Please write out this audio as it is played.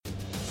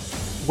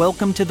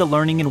Welcome to the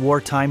Learning in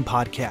Wartime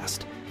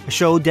podcast, a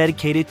show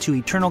dedicated to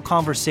eternal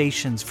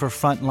conversations for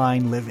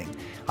frontline living.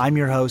 I'm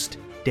your host,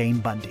 Dane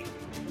Bundy.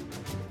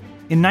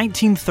 In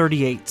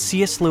 1938,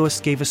 C.S. Lewis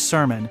gave a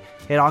sermon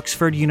at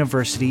Oxford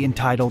University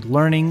entitled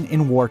Learning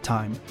in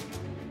Wartime.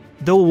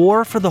 Though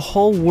war for the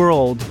whole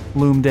world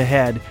loomed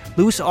ahead,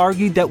 Lewis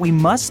argued that we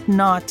must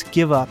not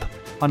give up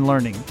on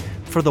learning,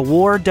 for the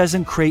war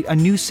doesn't create a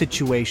new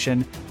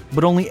situation,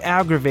 but only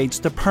aggravates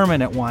the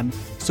permanent one,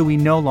 so we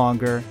no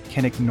longer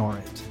can ignore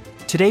it.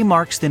 Today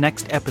marks the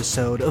next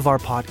episode of our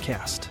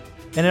podcast,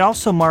 and it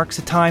also marks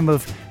a time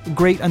of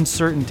great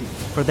uncertainty,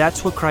 for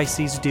that's what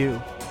crises do.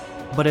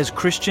 But as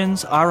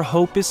Christians, our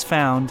hope is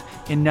found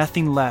in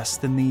nothing less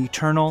than the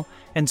eternal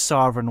and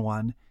sovereign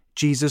one,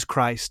 Jesus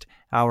Christ,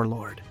 our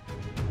Lord.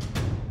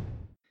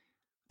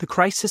 The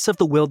crisis of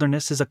the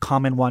wilderness is a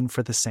common one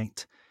for the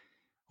saint.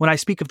 When I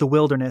speak of the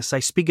wilderness, I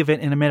speak of it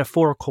in a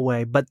metaphorical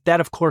way, but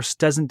that, of course,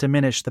 doesn't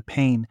diminish the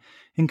pain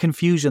and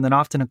confusion that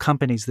often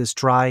accompanies this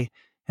dry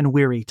and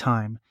weary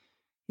time.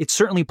 It's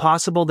certainly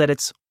possible that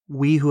it's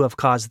we who have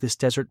caused this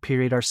desert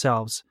period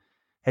ourselves.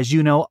 As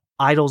you know,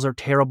 idols are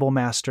terrible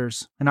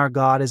masters, and our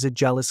God is a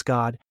jealous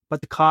God,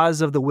 but the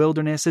cause of the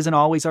wilderness isn't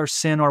always our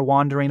sin or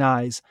wandering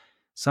eyes.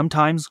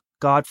 Sometimes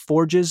God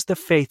forges the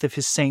faith of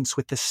his saints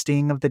with the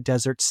sting of the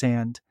desert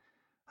sand.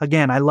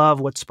 Again, I love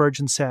what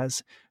Spurgeon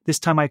says. This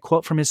time I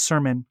quote from his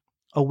sermon,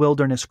 A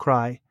Wilderness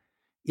Cry.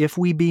 If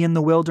we be in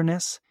the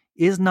wilderness,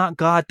 is not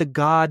God the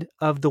God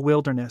of the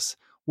wilderness?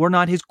 Were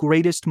not his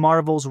greatest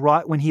marvels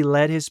wrought when he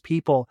led his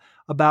people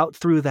about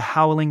through the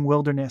howling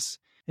wilderness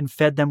and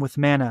fed them with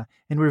manna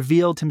and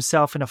revealed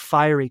himself in a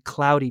fiery,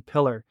 cloudy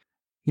pillar?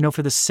 You know,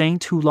 for the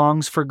saint who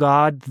longs for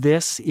God,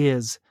 this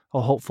is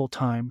a hopeful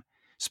time.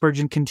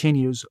 Spurgeon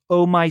continues,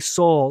 O my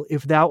soul,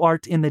 if thou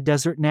art in the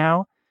desert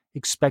now,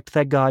 expect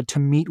that God to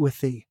meet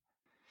with thee.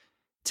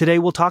 Today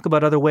we'll talk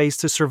about other ways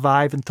to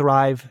survive and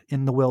thrive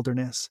in the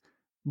wilderness.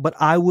 But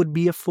I would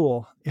be a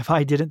fool if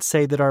I didn't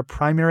say that our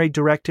primary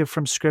directive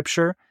from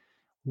Scripture,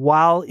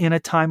 while in a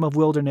time of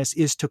wilderness,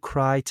 is to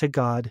cry to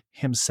God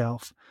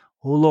himself,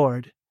 O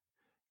Lord,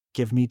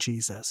 give me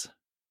Jesus.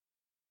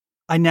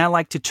 I now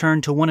like to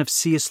turn to one of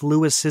C.S.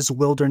 Lewis's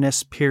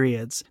wilderness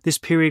periods. This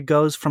period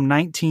goes from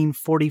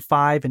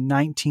 1945 and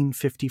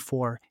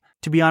 1954.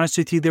 To be honest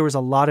with you, there was a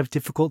lot of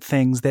difficult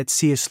things that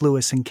C.S.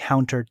 Lewis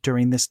encountered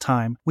during this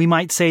time. We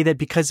might say that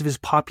because of his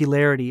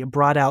popularity, it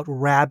brought out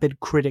rabid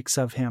critics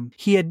of him.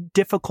 He had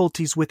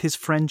difficulties with his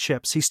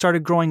friendships. He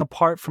started growing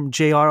apart from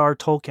J.R.R.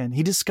 Tolkien.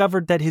 He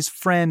discovered that his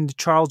friend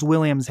Charles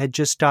Williams had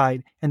just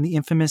died, and the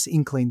infamous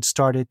Inklings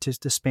started to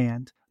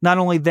disband. Not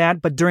only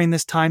that, but during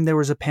this time there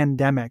was a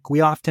pandemic.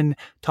 We often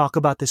talk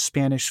about the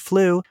Spanish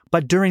flu,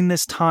 but during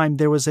this time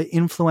there was an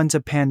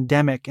influenza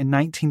pandemic in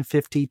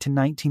 1950 to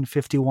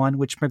 1951,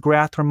 which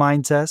McGrath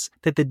reminds us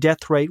that the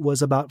death rate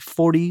was about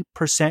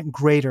 40%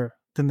 greater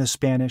than the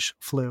Spanish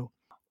flu.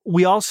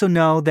 We also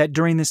know that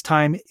during this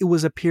time it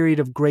was a period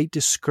of great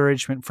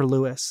discouragement for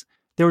Lewis.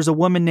 There was a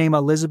woman named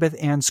Elizabeth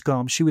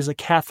Anscombe. She was a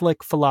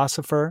Catholic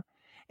philosopher,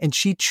 and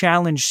she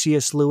challenged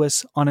C.S.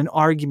 Lewis on an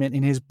argument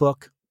in his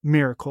book,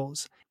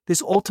 Miracles.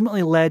 This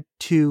ultimately led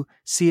to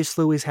C.S.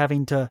 Lewis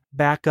having to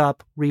back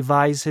up,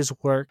 revise his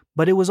work,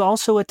 but it was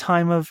also a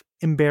time of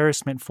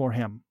embarrassment for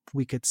him,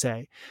 we could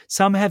say.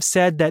 Some have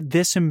said that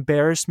this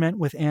embarrassment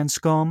with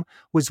Anscombe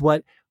was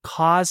what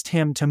caused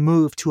him to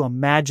move to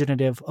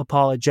imaginative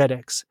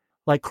apologetics,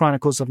 like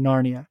Chronicles of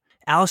Narnia.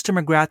 Alistair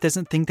McGrath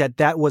doesn't think that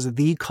that was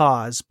the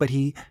cause, but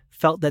he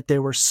felt that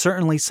there were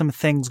certainly some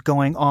things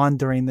going on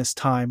during this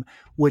time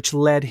which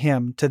led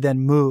him to then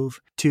move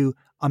to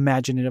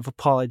imaginative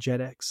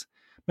apologetics.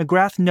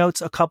 McGrath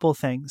notes a couple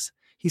things.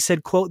 He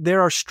said, quote,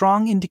 there are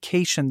strong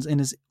indications in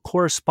his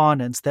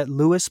correspondence that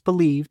Lewis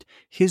believed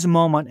his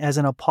moment as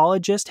an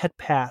apologist had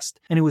passed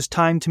and it was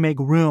time to make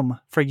room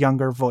for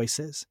younger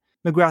voices.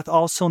 McGrath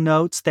also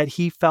notes that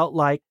he felt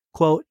like,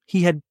 quote,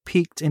 he had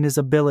peaked in his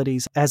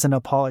abilities as an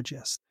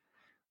apologist.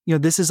 You know,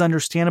 this is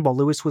understandable.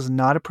 Lewis was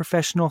not a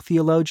professional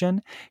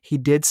theologian. He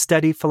did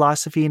study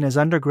philosophy in his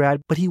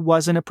undergrad, but he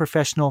wasn't a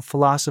professional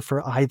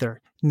philosopher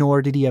either,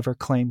 nor did he ever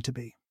claim to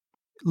be.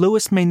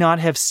 Lewis may not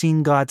have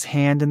seen God's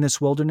hand in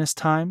this wilderness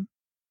time,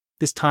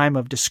 this time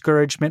of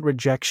discouragement,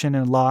 rejection,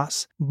 and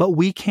loss, but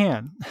we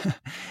can.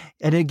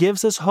 And it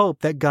gives us hope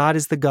that God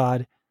is the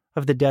God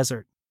of the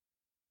desert.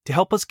 To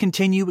help us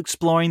continue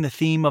exploring the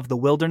theme of the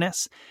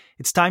wilderness,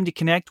 it's time to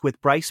connect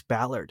with Bryce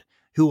Ballard,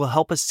 who will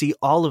help us see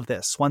all of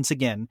this once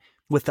again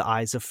with the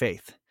eyes of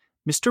faith.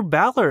 Mr.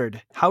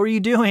 Ballard, how are you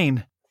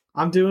doing?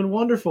 I'm doing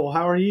wonderful.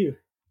 How are you?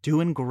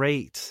 Doing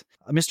great.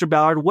 Mr.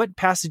 Ballard, what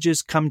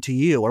passages come to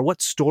you or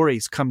what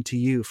stories come to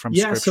you from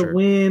Scripture? So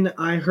when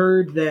I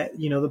heard that,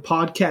 the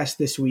podcast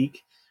this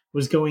week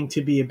was going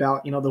to be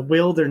about, the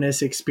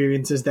wilderness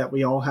experiences that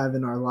we all have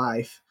in our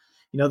life,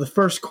 the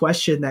first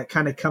question that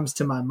kind of comes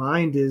to my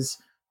mind is,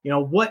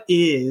 what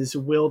is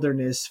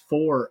wilderness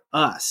for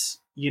us?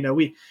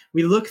 We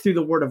look through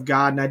the Word of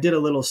God, and I did a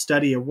little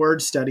study, a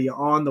word study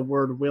on the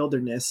word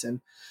wilderness, and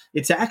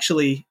it's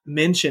actually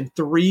mentioned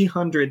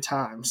 300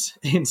 times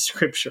in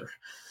Scripture.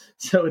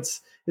 So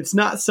it's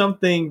not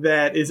something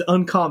that is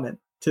uncommon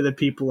to the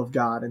people of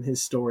God and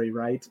his story,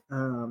 right?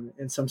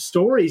 And some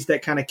stories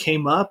that kind of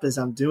came up as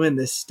I'm doing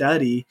this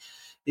study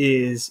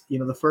is,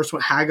 the first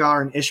one,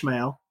 Hagar and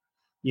Ishmael,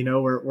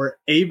 where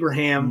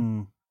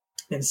Abraham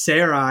and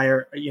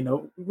Sarai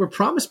were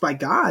promised by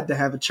God to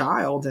have a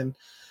child, and,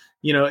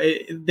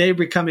 they're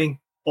becoming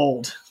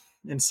old.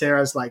 And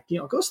Sarah's like,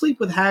 go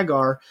sleep with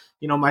Hagar,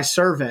 my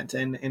servant,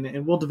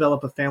 and we'll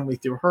develop a family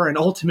through her. And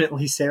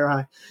ultimately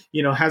Sarah,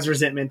 has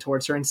resentment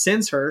towards her and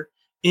sends her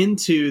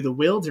into the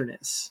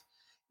wilderness.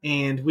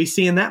 And we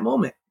see in that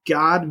moment,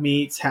 God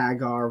meets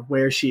Hagar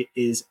where she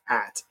is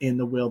at in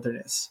the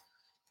wilderness.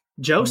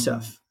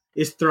 Joseph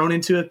is thrown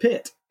into a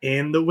pit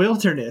in the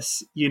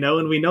wilderness,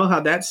 and we know how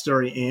that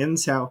story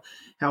ends, how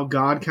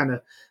God kind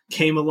of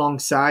came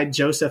alongside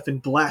Joseph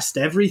and blessed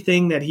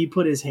everything that he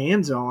put his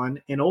hands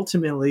on. And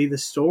ultimately the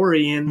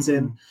story ends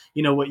in,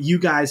 what you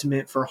guys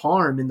meant for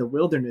harm in the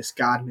wilderness,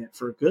 God meant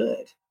for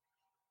good.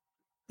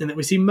 And then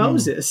we see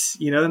Moses,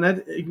 and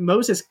that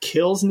Moses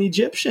kills an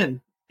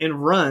Egyptian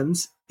and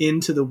runs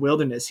into the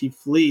wilderness. He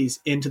flees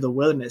into the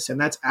wilderness. And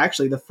that's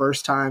actually the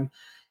first time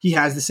he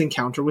has this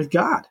encounter with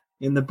God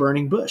in the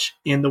burning bush,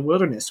 in the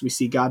wilderness. We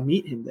see God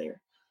meet him there.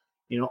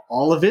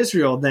 All of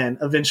Israel then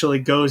eventually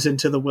goes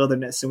into the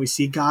wilderness, and we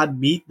see God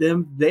meet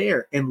them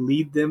there and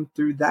lead them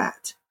through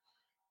that.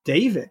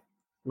 David,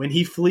 when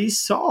he flees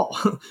Saul,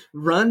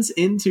 runs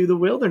into the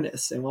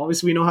wilderness. And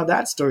obviously we know how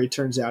that story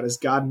turns out, as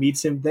God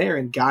meets him there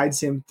and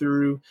guides him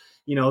through,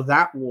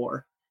 that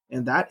war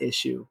and that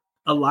issue.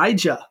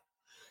 Elijah,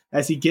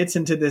 as he gets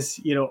into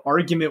this,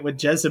 argument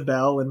with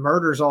Jezebel and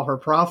murders all her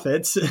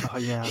prophets,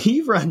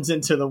 he runs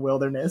into the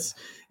wilderness.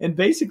 And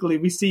basically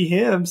we see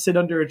him sit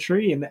under a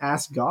tree and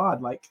ask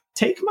God, like,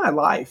 take my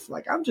life.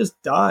 Like, I'm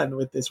just done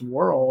with this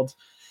world.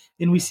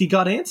 And we see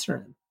God answer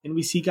him, and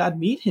we see God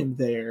meet him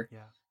there. Yeah.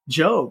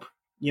 Job,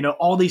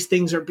 all these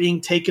things are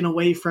being taken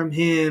away from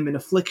him and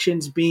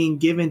afflictions being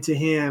given to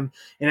him.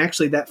 And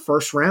actually that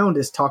first round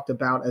is talked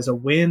about as a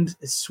wind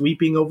is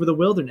sweeping over the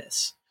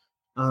wilderness.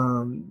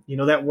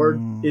 That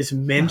word is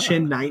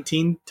mentioned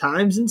 19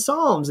 times in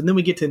Psalms. And then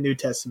we get to the New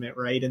Testament,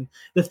 right? And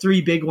the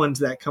three big ones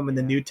that come in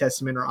the New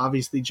Testament are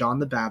obviously John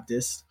the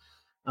Baptist,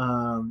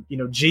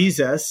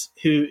 Jesus,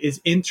 who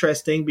is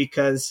interesting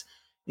because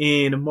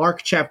in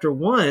Mark chapter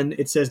 1,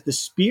 it says the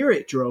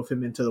Spirit drove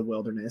him into the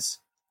wilderness.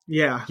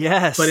 Yeah.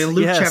 Yes. But in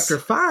Luke chapter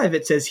 5,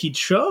 it says he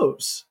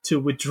chose to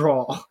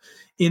withdraw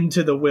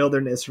into the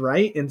wilderness,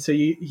 right? And so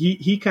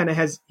he kind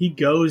of he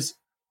goes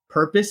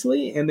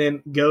purposely and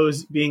then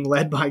goes being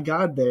led by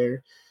God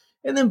there.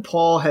 And then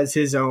Paul has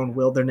his own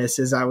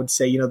wildernesses, I would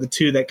say. The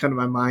two that come to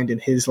my mind in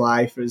his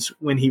life is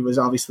when he was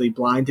obviously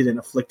blinded and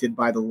afflicted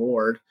by the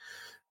Lord.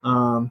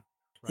 And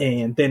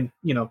then,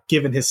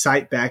 given his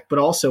sight back, but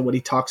also what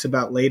he talks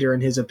about later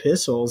in his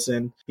epistles.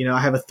 And, I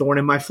have a thorn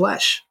in my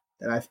flesh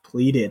that I've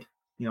pleaded,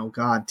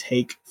 God,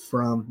 take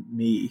from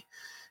me.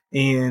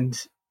 And,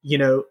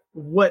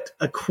 what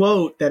a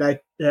quote that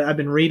I've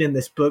been reading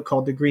this book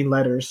called The Green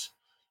Letters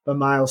by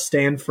Miles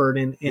Stanford.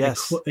 And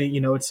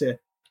it's a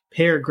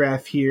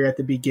paragraph here at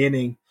the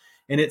beginning,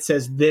 and it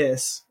says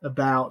this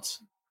about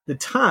the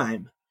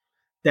time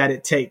that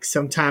it takes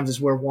sometimes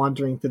as we're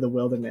wandering through the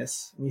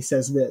wilderness. And he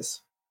says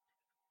this: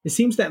 it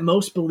seems that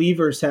most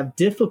believers have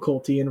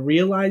difficulty in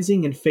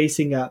realizing and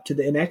facing up to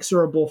the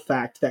inexorable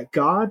fact that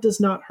God does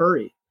not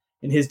hurry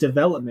in his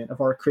development of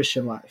our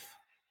Christian life.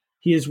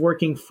 He is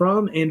working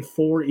from and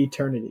for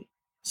eternity.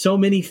 So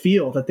many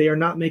feel that they are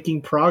not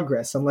making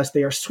progress unless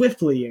they are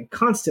swiftly and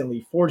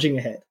constantly forging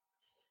ahead.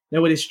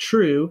 Now, it is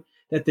true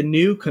that the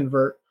new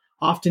convert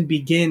often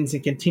begins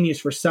and continues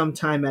for some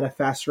time at a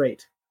fast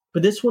rate,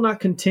 but this will not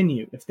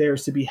continue if there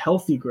is to be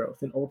healthy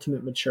growth and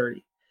ultimate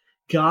maturity.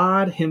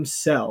 God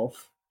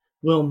himself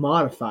will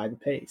modify the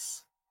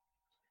pace.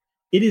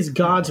 It is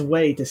God's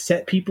way to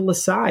set people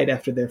aside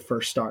after their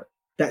first start,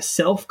 that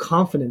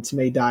self-confidence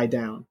may die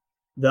down.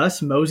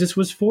 Thus, Moses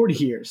was 40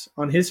 years.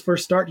 On his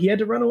first start, he had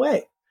to run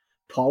away.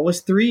 Paul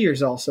was 3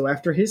 years also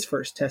after his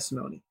first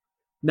testimony.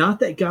 Not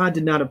that God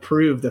did not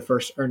approve the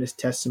first earnest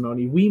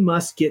testimony. We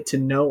must get to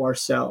know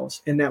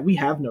ourselves and that we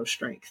have no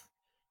strength.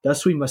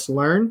 Thus, we must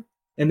learn,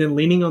 and then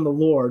leaning on the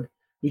Lord,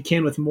 we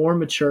can with more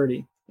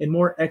maturity and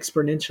more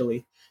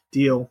exponentially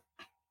deal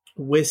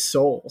with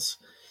souls.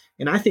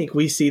 And I think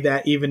we see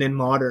that even in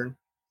modern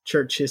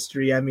church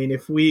history. I mean,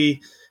 if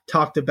we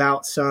talked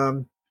about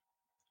some,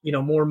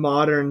 more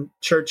modern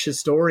church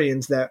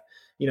historians that,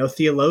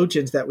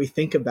 theologians that we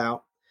think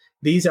about,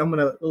 these I'm going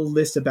to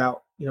list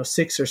about,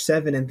 6 or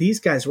 7. And these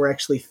guys were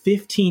actually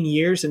 15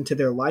 years into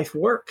their life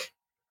work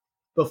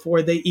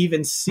before they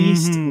even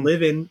ceased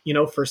living,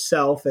 for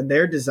self and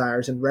their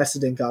desires and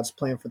rested in God's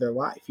plan for their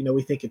life.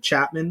 We think of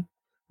Chapman,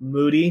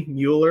 Moody,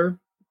 Mueller,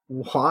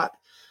 Watt,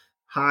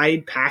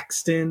 Hyde,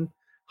 Paxton,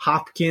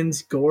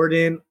 Hopkins,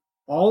 Gordon,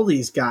 all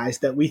these guys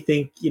that we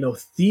think,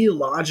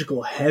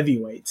 theological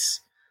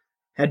heavyweights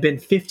had been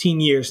 15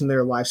 years in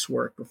their life's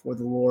work before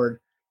the Lord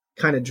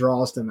kind of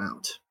draws them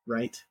out,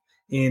 right?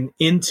 And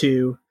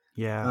into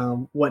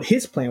what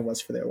his plan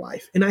was for their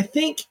life. And I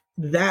think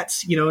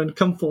that's, and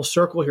come full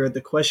circle here,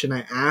 the question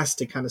I asked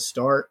to kind of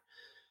start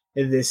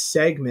in this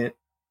segment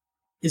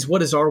is, what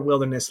does our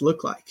wilderness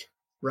look like?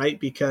 Right?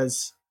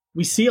 Because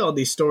we see all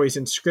these stories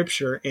in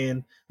scripture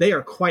and they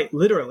are quite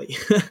literally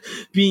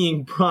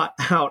being brought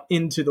out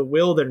into the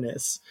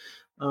wilderness.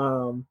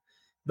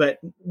 But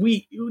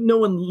no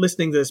one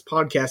listening to this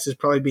podcast is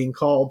probably being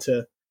called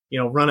to,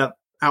 run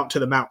out to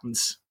the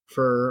mountains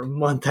for a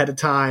month at a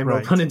time,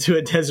 right, or run into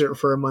a desert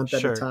for a month sure,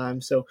 at a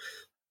time. So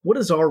what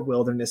does our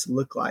wilderness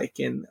look like?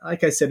 And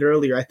like I said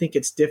earlier, I think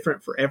it's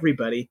different for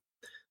everybody.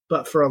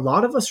 But for a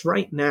lot of us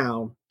right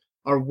now,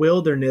 our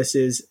wilderness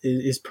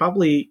is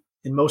probably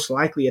and most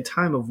likely a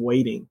time of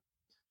waiting.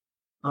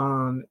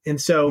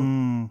 And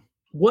so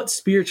what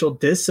spiritual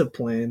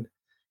discipline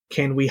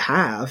can we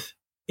have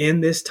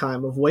in this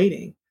time of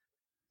waiting?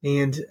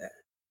 And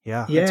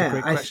that's a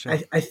great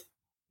question.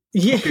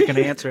 Yeah, you're going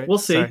to answer it. We'll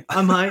see. Sorry.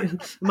 I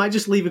might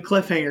just leave a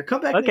cliffhanger.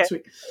 Come back next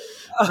week.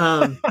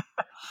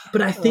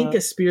 But I think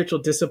a spiritual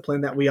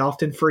discipline that we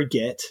often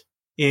forget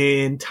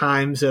in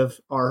times of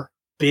our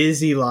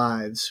busy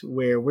lives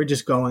where we're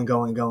just going,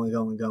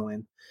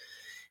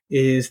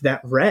 is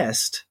that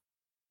rest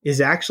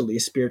is actually a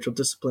spiritual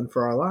discipline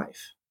for our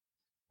life.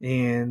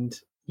 And,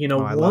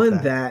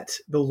 one that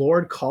the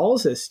Lord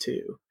calls us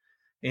to,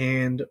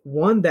 and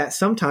one that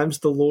sometimes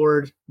the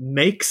Lord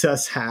makes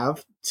us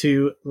have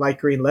to, like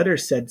Green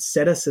Letters said,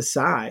 set us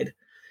aside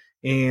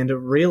and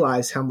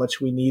realize how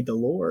much we need the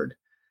Lord.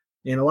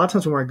 And a lot of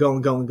times when we're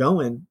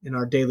going in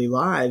our daily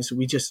lives,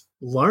 we just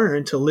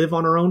learn to live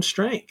on our own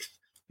strength,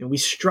 and we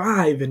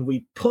strive and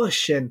we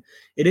push, and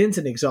it ends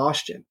in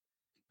exhaustion.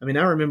 I mean,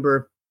 I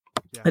remember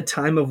a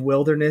time of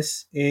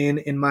wilderness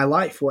in my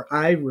life where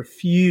I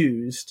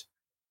refused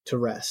to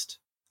rest.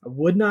 I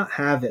would not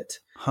have it.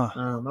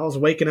 I was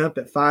waking up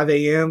at 5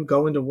 a.m.,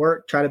 going to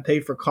work, try to pay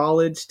for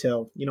college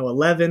till,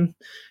 11.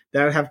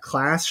 Then I'd have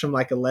class from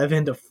like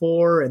 11 to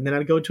 4, and then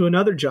I'd go to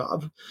another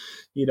job,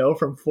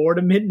 from 4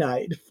 to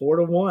midnight, 4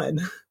 to 1.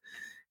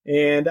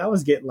 And I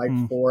was getting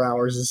like 4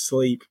 hours of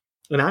sleep.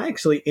 And I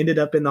actually ended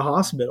up in the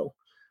hospital,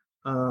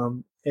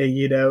 and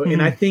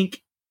I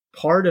think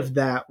part of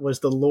that was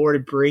the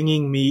Lord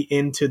bringing me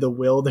into the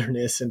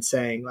wilderness and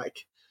saying,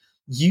 like,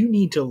 you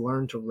need to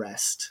learn to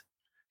rest,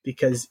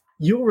 because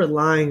you're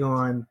relying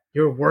on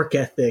your work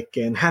ethic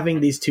and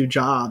having these 2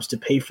 jobs to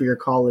pay for your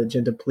college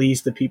and to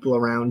please the people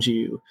around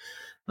you.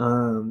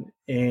 And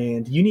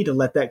you need to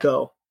let that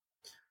go.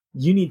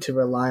 You need to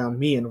rely on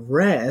me and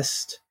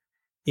rest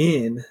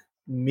in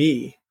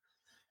me.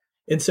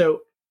 And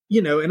so,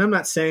 and I'm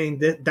not saying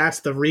that that's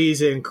the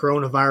reason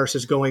coronavirus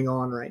is going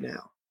on right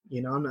now.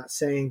 I'm not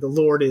saying the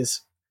Lord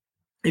is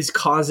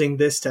causing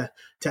this to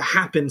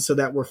happen so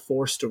that we're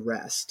forced to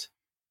rest.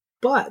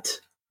 But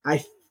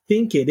I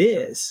think it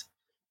is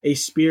a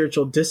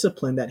spiritual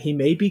discipline that he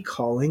may be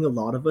calling a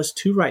lot of us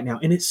to right now.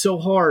 And it's so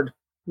hard.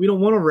 We don't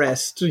want to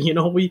rest.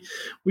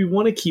 We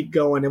want to keep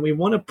going, and we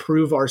want to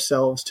prove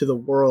ourselves to the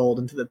world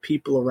and to the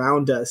people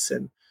around us.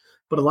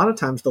 But a lot of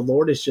times the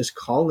Lord is just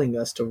calling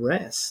us to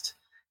rest.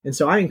 And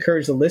so I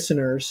encourage the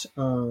listeners,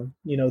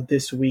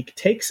 this week,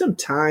 take some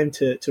time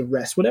to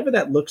rest, whatever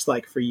that looks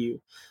like for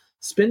you.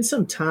 Spend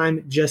some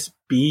time just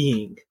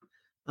being.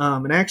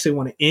 And I actually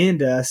want to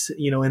end us,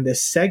 in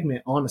this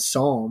segment on a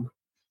psalm,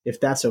 if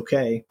that's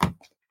okay.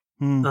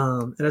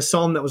 And a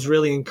psalm that was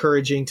really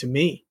encouraging to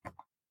me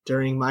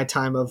during my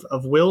time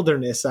of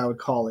wilderness, I would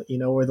call it,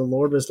 where the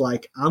Lord was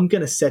like, I'm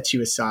going to set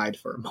you aside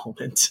for a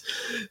moment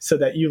so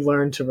that you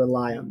learn to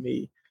rely on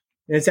me.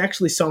 And it's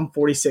actually Psalm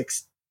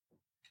 46.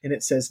 And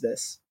it says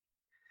this: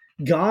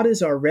 God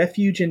is our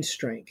refuge and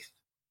strength,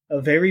 a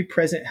very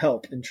present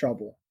help in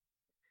trouble.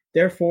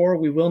 Therefore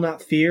we will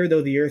not fear,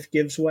 though the earth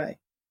gives way,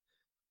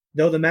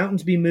 though the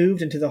mountains be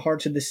moved into the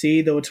hearts of the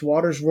sea, though its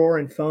waters roar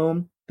and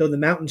foam, though the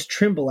mountains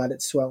tremble at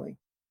its swelling.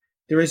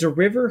 There is a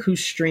river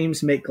whose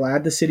streams make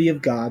glad the city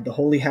of God, the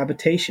holy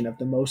habitation of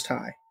the Most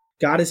High.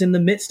 God is in the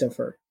midst of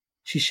her.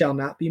 She shall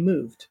not be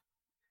moved.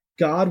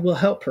 God will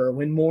help her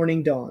when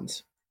morning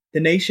dawns. The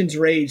nations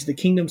rage, the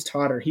kingdoms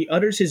totter. He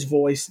utters his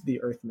voice,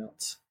 the earth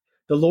melts.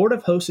 The Lord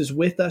of hosts is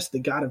with us. The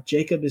God of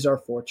Jacob is our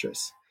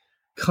fortress.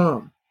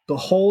 Come,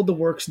 behold the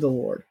works of the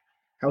Lord,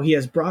 how he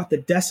has brought the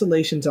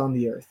desolations on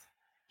the earth.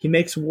 He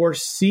makes war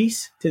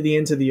cease to the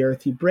ends of the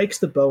earth. He breaks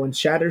the bow and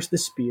shatters the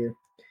spear.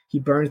 He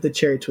burns the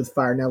chariots with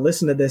fire. Now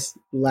listen to this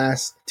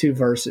last 2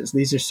 verses.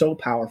 These are so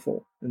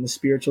powerful in the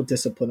spiritual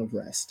discipline of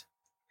rest.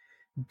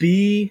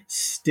 Be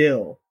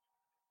still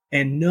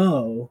and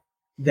know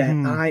that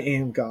I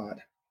am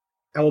God.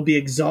 I will be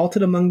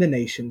exalted among the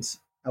nations.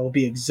 I will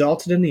be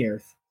exalted in the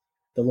earth.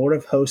 The Lord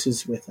of hosts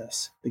is with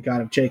us. The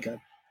God of Jacob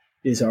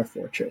is our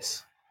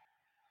fortress.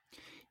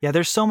 Yeah,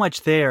 there's so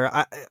much there.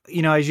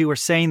 As you were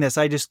saying this,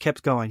 I just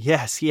kept going,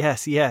 yes,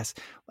 yes, yes.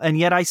 And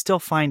yet I still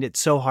find it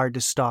so hard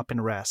to stop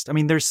and rest. I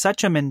mean, there's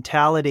such a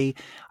mentality,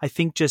 I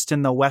think, just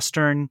in the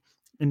Western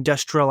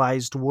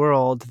industrialized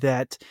world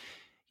that,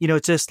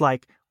 it's just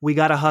like, we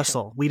got to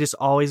hustle. We just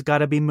always got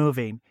to be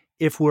moving.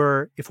 If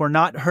we're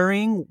not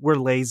hurrying, we're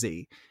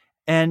lazy.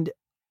 And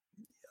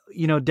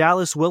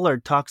Dallas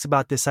Willard talks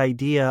about this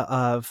idea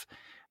of,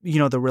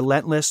 the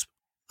relentless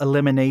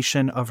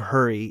elimination of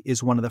hurry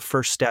is one of the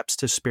first steps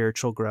to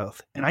spiritual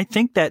growth. And I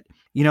think that,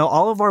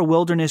 all of our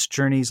wilderness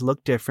journeys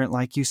look different,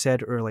 like you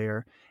said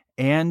earlier,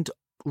 and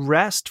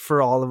rest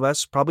for all of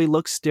us probably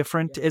looks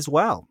different as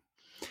well.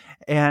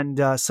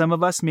 And some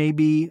of us may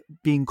be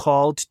being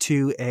called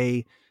to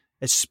a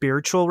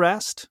spiritual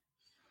rest.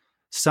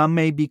 Some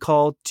may be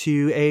called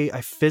to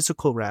a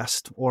physical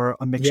rest or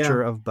a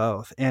mixture of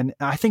both. And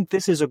I think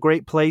this is a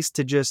great place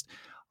to just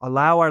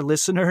allow our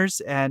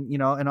listeners and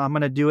I'm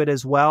going to do it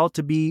as well,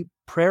 to be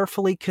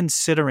prayerfully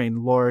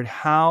considering, Lord,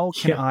 how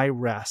can I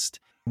rest?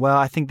 Well,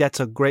 I think that's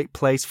a great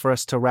place for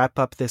us to wrap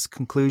up this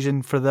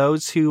conclusion. For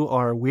those who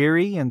are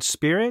weary in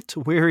spirit,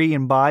 weary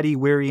in body,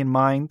 weary in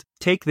mind,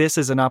 take this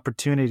as an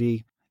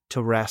opportunity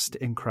to rest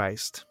in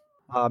Christ.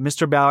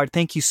 Mr. Ballard,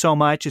 thank you so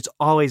much. It's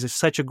always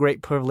such a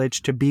great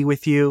privilege to be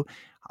with you.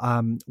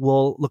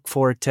 We'll look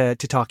forward to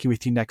talking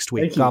with you next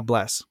week. God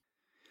bless.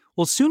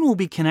 Well, soon we'll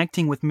be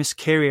connecting with Miss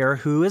Carrier,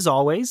 who, as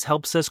always,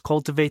 helps us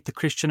cultivate the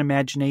Christian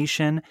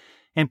imagination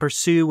and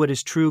pursue what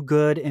is true,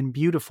 good, and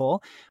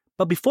beautiful.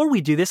 But before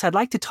we do this, I'd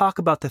like to talk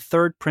about the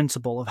third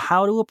principle of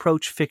how to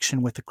approach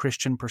fiction with a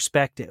Christian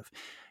perspective.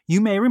 You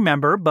may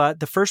remember, but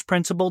the first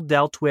principle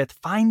dealt with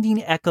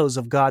finding echoes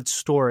of God's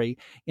story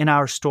in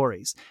our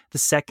stories. The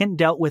second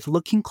dealt with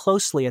looking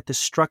closely at the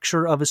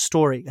structure of a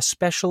story,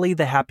 especially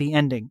the happy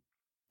ending,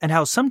 and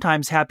how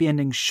sometimes happy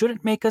endings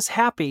shouldn't make us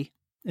happy,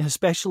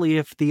 especially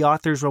if the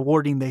author's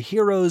rewarding the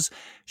hero's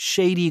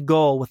shady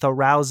goal with a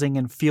rousing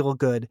and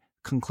feel-good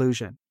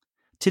conclusion.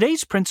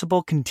 Today's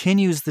principle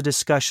continues the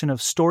discussion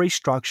of story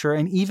structure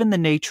and even the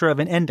nature of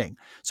an ending.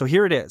 So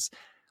here it is.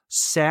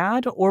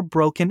 Sad or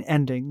broken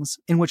endings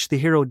in which the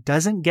hero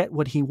doesn't get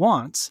what he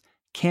wants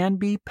can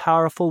be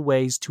powerful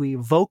ways to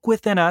evoke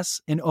within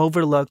us an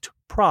overlooked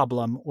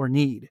problem or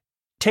need.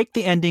 Take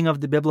the ending of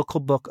the biblical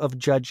book of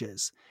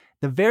Judges.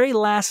 The very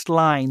last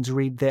lines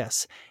read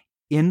this: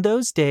 "In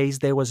those days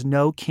there was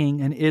no king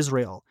in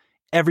Israel.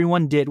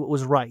 Everyone did what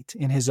was right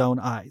in his own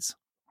eyes."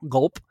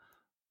 Gulp.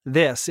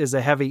 This is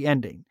a heavy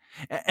ending.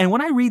 And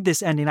when I read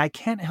this ending, I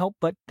can't help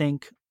but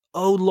think,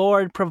 "Oh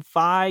Lord,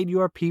 provide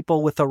your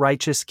people with a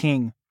righteous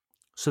king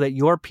so that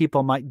your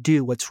people might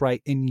do what's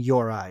right in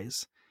your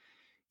eyes."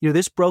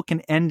 This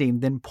broken ending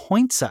then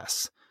points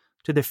us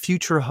to the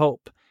future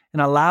hope and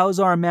allows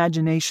our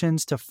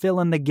imaginations to fill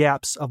in the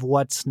gaps of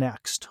what's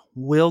next.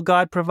 Will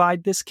God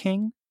provide this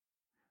king?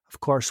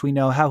 Of course, we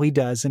know how he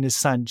does in his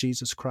son,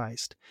 Jesus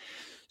Christ.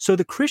 So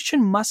the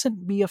Christian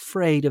mustn't be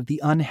afraid of the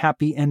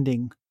unhappy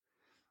ending.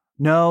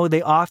 No,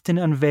 they often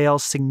unveil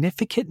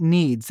significant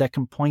needs that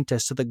can point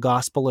us to the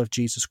gospel of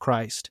Jesus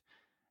Christ.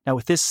 Now,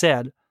 with this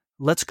said,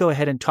 let's go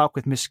ahead and talk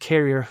with Miss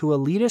Carrier, who will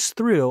lead us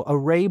through a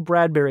Ray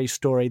Bradbury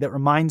story that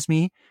reminds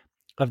me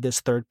of this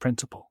third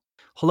principle.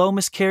 Hello,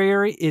 Miss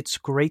Carrier. It's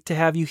great to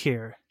have you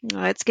here.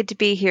 Oh, it's good to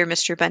be here,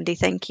 Mr. Bundy.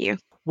 Thank you.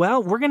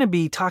 Well, we're going to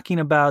be talking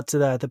about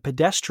The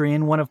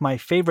Pedestrian, one of my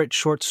favorite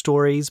short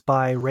stories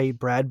by Ray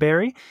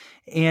Bradbury.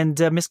 And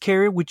Miss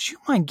Carrier, would you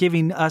mind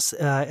giving us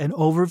an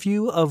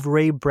overview of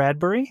Ray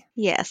Bradbury?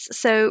 Yes.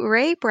 So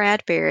Ray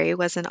Bradbury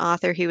was an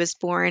author who was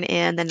born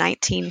in the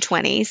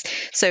 1920s.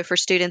 So for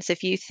students,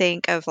 if you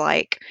think of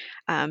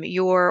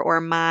your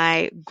or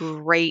my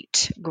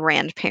great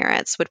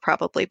grandparents would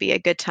probably be a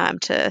good time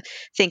to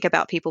think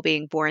about people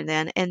being born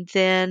then. And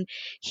then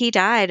he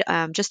died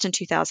just in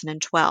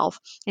 2012.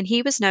 And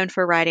he was known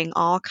for writing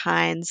all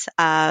kinds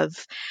of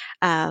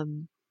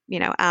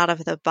out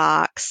of the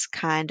box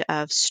kind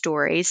of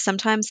stories.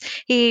 Sometimes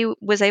he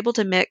was able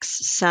to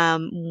mix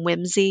some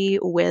whimsy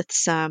with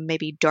some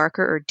maybe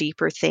darker or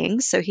deeper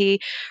things. So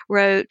he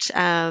wrote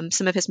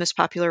some of his most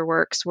popular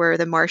works were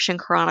The Martian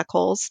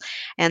Chronicles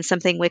and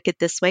Something Wicked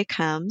This Way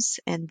Comes.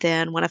 And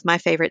then one of my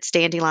favorites,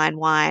 Dandelion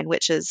Wine,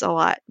 which is a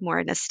lot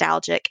more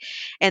nostalgic.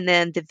 And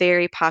then the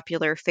very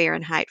popular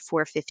Fahrenheit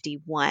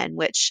 451,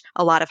 which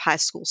a lot of high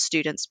school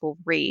students will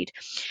read.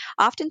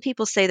 Often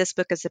people say this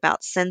book is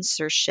about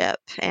censorship.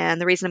 And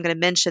the reason I'm going to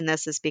mention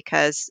this is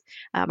because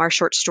our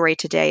short story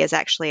today is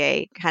actually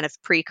a kind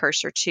of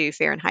precursor to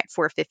Fahrenheit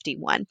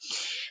 451.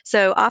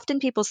 So often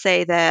people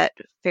say that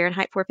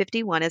Fahrenheit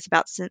 451 is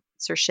about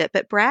censorship,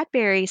 but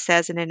Bradbury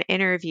says in an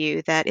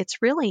interview that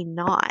it's really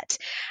not.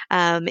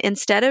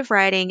 Instead of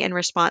writing in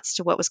response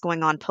to what was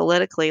going on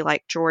politically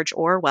like George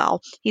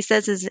Orwell, he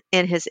says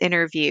in his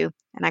interview,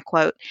 and I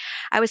quote,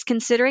 "I was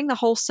considering the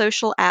whole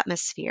social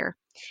atmosphere,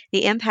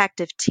 the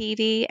impact of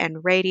TV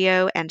and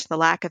radio and the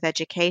lack of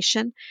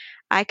education.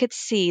 I could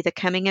see the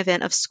coming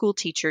event of school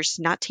teachers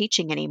not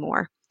teaching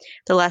anymore.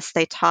 The less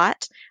they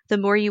taught, the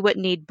more you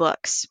wouldn't need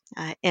books,"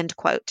 end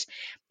quote.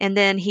 And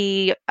then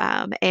he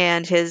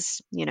and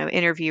his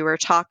interviewer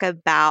talk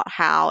about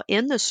how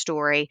in the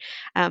story,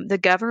 the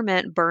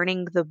government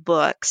burning the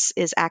books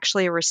is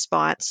actually a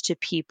response to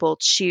people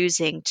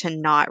choosing to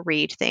not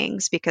read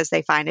things because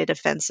they find it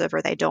offensive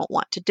or they don't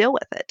want to deal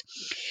with it.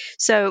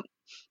 So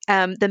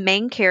The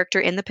main character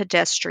in The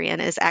Pedestrian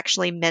is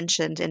actually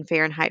mentioned in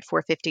Fahrenheit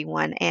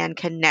 451 and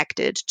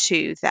connected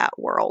to that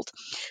world.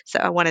 So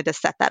I wanted to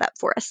set that up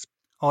for us.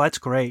 Oh, that's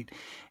great.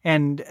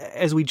 And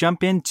as we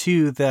jump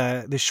into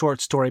the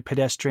short story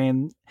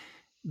Pedestrian,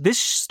 this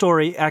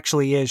story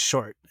actually is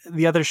short.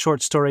 The other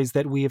short stories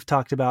that we have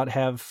talked about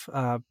have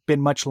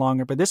been much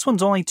longer, but this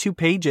one's only 2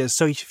 pages.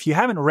 So if you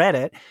haven't read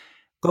it,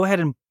 go ahead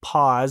and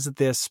pause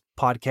this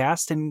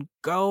podcast and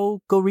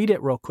go read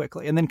it real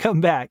quickly and then come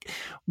back.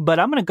 But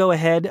I'm going to go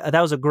ahead.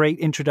 That was a great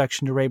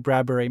introduction to Ray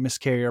Bradbury, Miss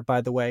Carrier,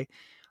 by the way.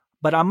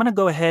 But I'm going to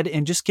go ahead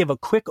and just give a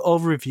quick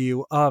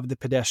overview of The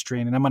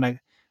Pedestrian, and I'm going to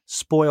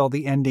spoil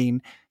the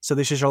ending. So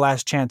this is your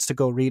last chance to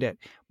go read it.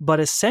 But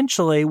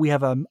essentially, we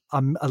have a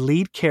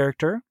lead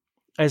character.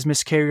 As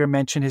Miss Carrier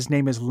mentioned, his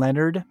name is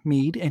Leonard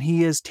Mead, and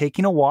he is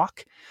taking a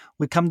walk.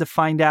 We come to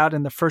find out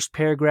in the first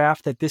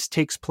paragraph that this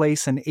takes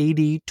place in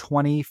AD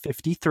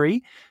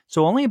 2053,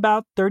 so only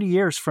about 30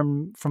 years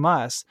from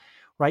us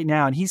right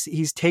now. And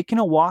he's taking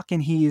a walk,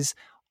 and he's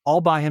all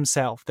by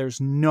himself.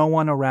 There's no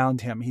one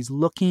around him. He's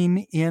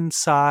looking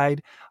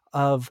inside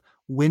of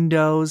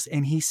windows,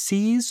 and he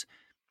sees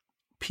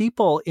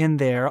people in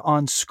there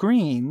on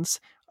screens,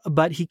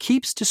 but he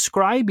keeps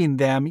describing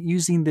them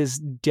using this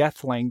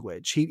death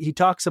language. He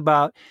talks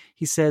about,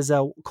 he says,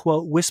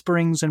 quote,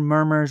 whisperings and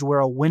murmurs where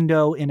a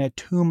window in a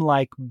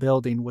tomb-like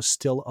building was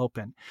still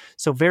open.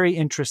 So very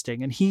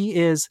interesting. And he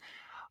is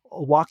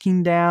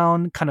walking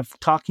down, kind of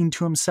talking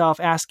to himself,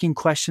 asking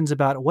questions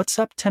about what's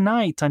up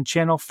tonight on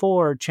Channel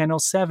 4, Channel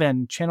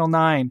 7, Channel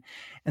 9.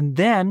 And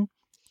then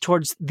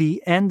towards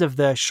the end of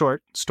the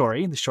short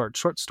story,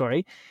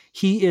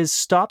 he is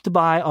stopped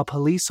by a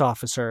police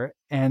officer,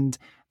 and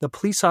the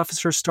police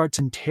officer starts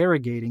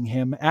interrogating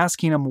him,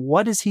 asking him,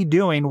 what is he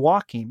doing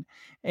walking?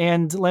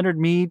 And Leonard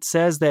Mead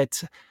says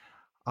that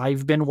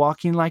I've been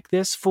walking like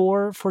this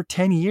for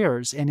 10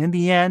 years. And in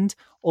the end,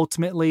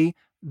 ultimately,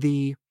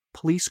 the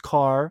police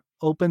car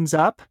opens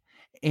up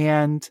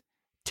and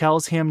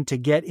tells him to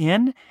get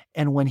in.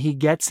 And when he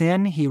gets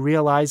in, he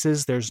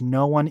realizes there's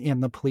no one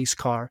in the police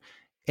car.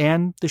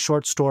 And the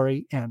short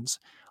story ends.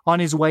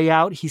 On his way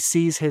out, he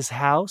sees his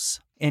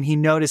house, and he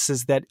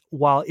notices that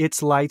while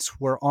its lights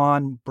were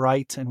on,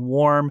 bright and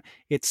warm,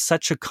 it's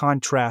such a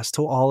contrast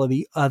to all of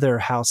the other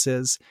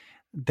houses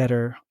that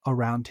are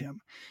around him.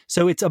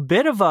 So it's a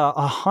bit of a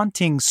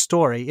haunting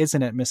story,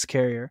 isn't it, Miss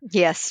Carrier?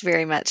 Yes,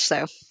 very much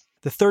so.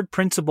 The third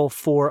principle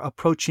for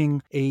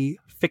approaching a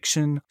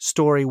fiction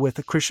story with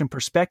a Christian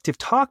perspective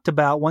talked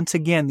about, once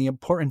again, the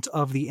importance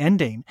of the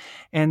ending,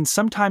 and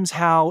sometimes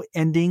how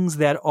endings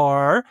that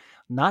are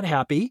not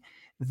happy,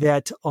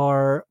 that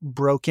are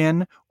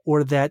broken,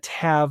 or that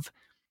have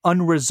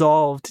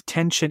unresolved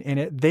tension in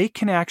it, they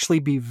can actually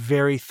be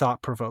very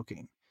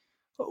thought-provoking.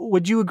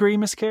 Would you agree,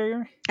 Miss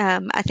Carrier?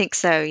 I think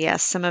so,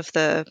 yes. Some of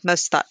the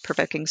most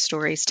thought-provoking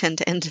stories tend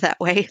to end that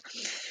way.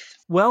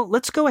 Well,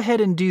 let's go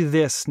ahead and do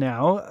this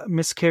now.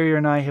 Miss Carrier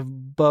and I have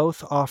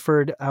both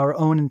offered our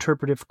own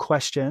interpretive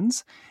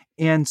questions.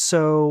 And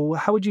so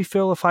how would you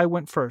feel if I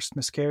went first,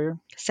 Miss Carrier?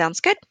 Sounds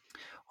good.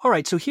 All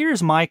right, so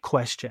here's my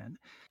question.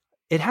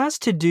 It has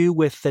to do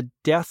with the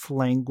death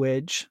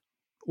language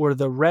or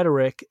the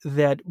rhetoric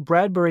that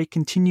Bradbury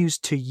continues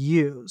to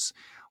use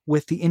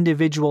with the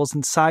individuals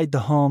inside the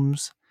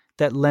homes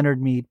that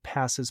Leonard Mead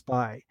passes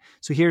by.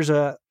 So here's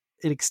an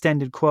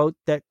extended quote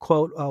that,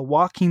 quote,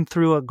 walking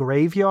through a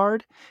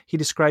graveyard, he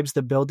describes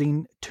the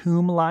building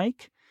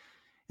tomb-like.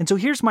 And so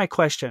here's my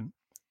question.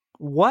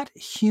 What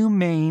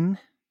humane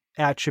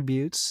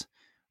attributes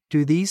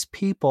do these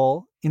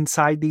people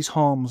inside these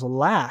homes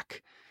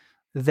lack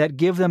that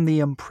give them the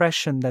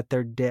impression that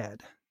they're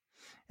dead?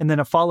 And then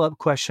a follow-up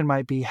question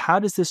might be, how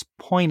does this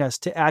point us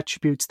to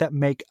attributes that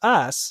make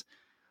us,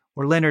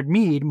 or Leonard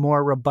Mead,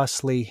 more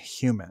robustly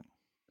human?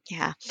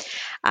 Yeah,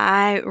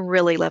 I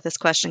really love this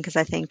question because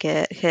I think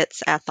it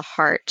hits at the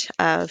heart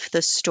of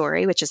the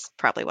story, which is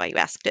probably why you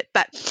asked it.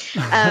 But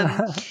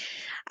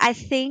I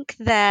think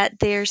that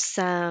there's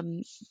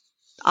some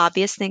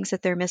obvious things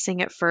that they're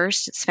missing at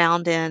first. It's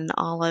found in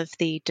all of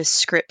the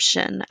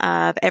description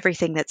of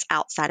everything that's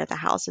outside of the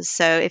houses.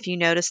 So if you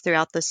notice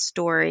throughout the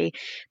story,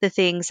 the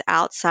things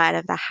outside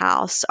of the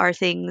house are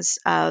things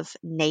of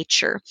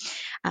nature.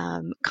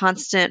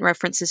 Constant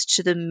references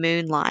to the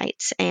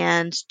moonlight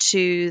and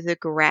to the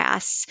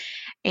grass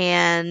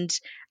and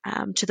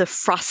to the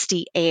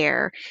frosty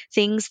air,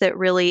 things that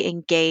really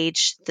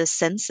engage the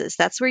senses.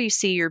 That's where you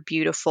see your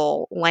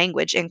beautiful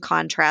language in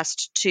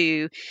contrast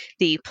to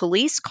the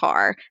police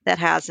car that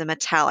has a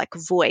metallic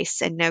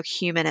voice and no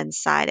human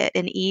inside it.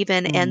 And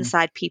even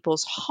inside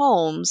people's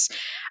homes,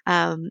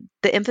 the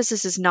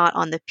emphasis is not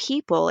on the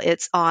people,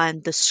 it's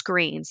on the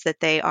screens that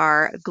they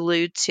are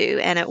glued to.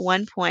 And at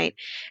one point,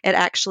 it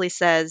actually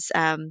says,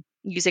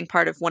 using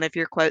part of one of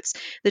your quotes,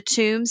 the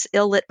tombs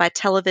ill lit by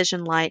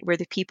television light where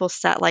the people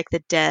sat like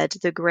the dead,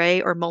 the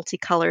gray or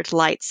multicolored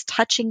lights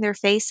touching their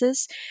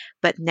faces,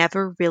 but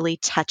never really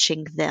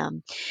touching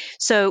them.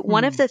 So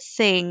one of the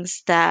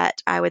things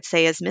that I would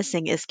say is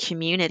missing is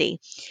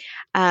community.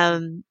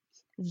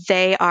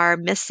 They are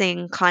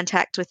missing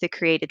contact with the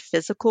created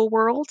physical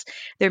world.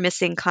 They're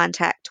missing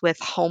contact with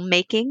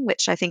homemaking,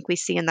 which I think we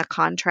see in the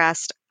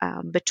contrast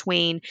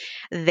between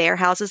their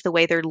houses, the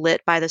way they're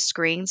lit by the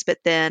screens, but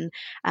then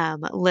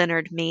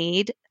Leonard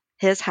Mead,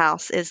 his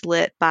house is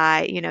lit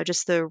by,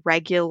 just the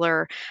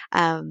regular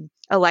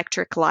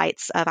electric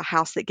lights of a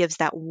house that gives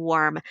that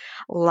warm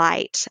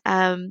light.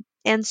 And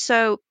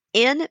so,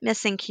 in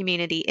missing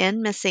community,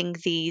 in missing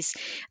these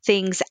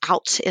things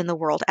out in the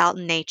world, out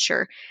in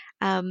nature,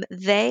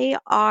 they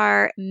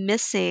are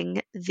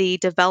missing the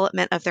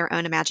development of their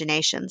own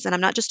imaginations. And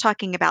I'm not just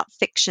talking about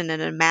fiction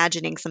and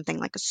imagining something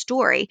like a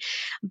story,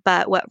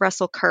 but what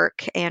Russell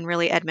Kirk and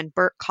really Edmund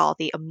Burke call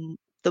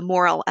the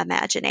moral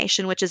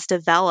imagination, which is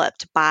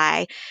developed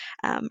by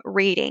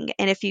reading.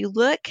 And if you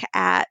look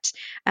at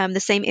the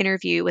same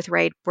interview with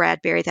Ray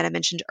Bradbury that I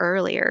mentioned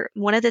earlier,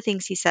 one of the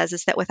things he says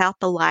is that without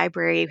the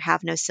library, you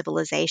have no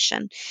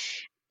civilization.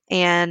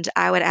 And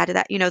I would add to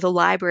that, the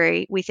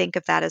library, we think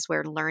of that as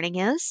where learning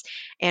is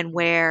and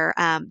where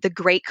the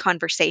great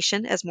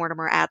conversation, as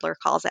Mortimer Adler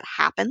calls it,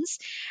 happens.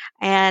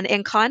 And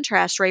in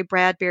contrast, Ray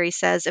Bradbury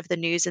says of the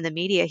news and the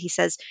media, he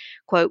says,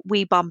 quote,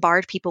 "We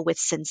bombard people with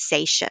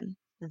sensation.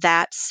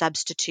 That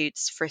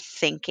substitutes for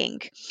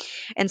thinking."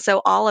 And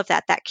so all of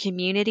that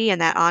community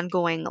and that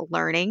ongoing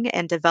learning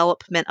and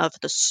development of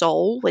the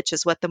soul, which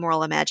is what the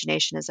moral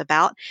imagination is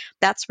about,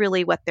 that's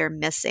really what they're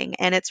missing.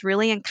 And it's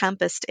really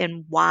encompassed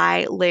in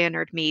why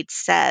Leonard Mead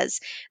says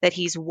that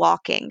he's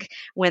walking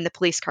when the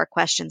police car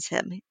questions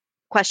him.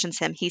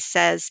 He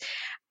says,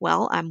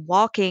 "Well, I'm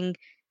walking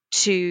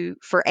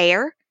for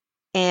air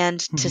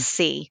and to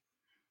see."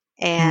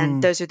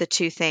 And those are the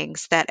two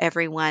things that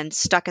everyone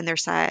stuck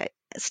inside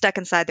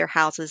their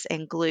houses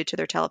and glued to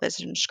their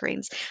television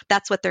screens.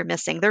 That's what they're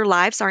missing. Their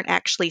lives aren't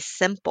actually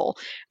simple.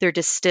 They're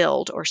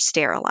distilled or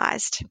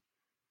sterilized.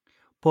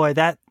 Boy,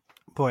 that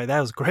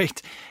was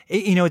great.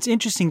 It's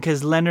interesting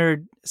because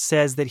Leonard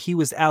says that he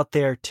was out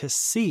there to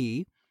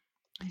see.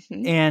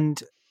 Mm-hmm.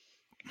 And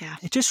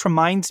it just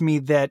reminds me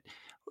that,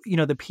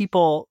 the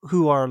people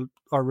who are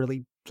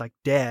really like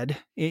dead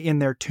in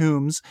their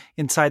tombs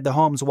inside the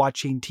homes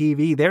watching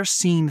TV, they're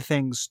seeing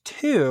things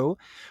too,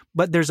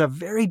 but there's a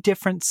very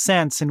different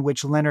sense in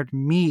which Leonard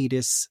Mead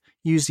is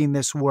using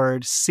this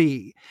word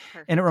see.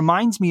 Perfect. And it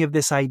reminds me of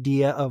this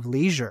idea of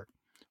leisure,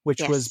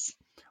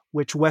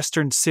 which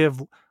Western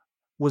Civ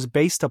was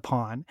based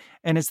upon.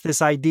 And it's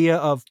this idea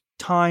of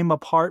time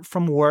apart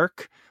from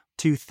work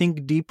to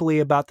think deeply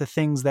about the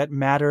things that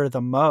matter the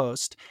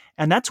most.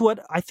 And that's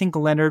what I think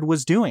Leonard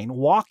was doing.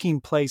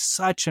 Walking plays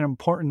such an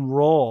important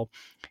role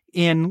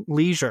in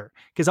leisure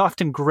because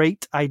often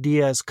great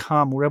ideas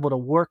come. We're able to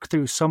work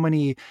through so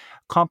many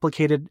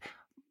complicated,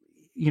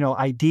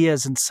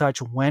 ideas and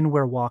such when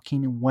we're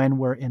walking and when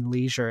we're in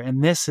leisure.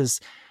 And this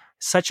is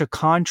such a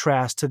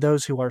contrast to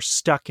those who are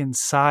stuck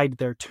inside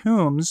their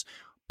tombs,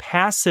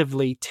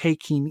 passively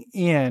taking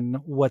in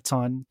what's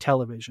on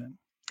television.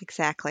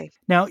 Exactly.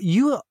 Now,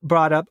 you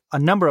brought up a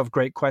number of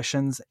great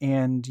questions,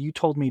 and you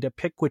told me to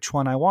pick which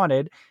one I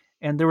wanted,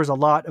 and there was a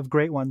lot of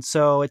great ones,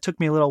 so it took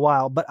me a little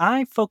while, but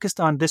I focused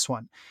on this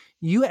one.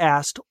 You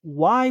asked,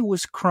 why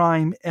was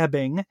crime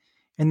ebbing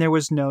and there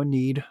was no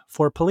need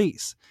for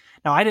police?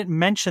 Now, I didn't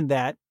mention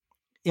that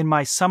in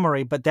my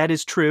summary, but that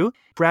is true.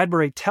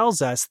 Bradbury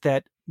tells us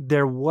that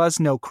there was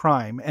no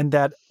crime, and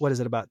that,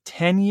 about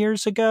 10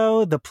 years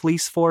ago, the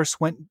police force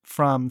went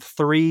from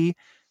 3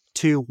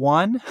 to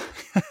 1.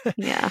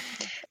 Yeah.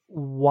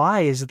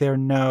 Why is there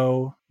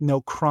no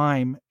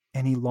crime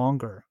any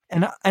longer?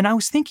 And I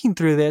was thinking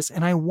through this,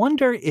 and I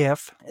wonder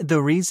if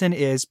the reason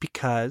is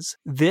because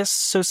this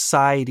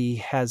society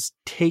has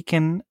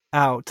taken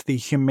out the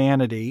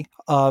humanity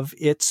of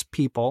its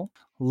people,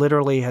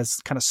 literally has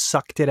kind of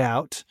sucked it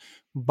out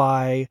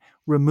by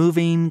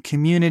removing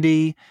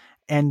community,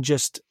 and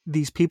just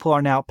these people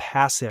are now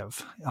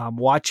passive,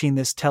 watching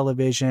this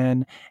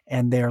television,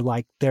 and they're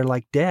like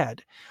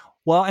dead.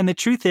 Well, and the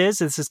truth is,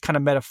 this is kind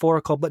of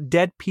metaphorical, but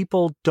dead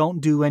people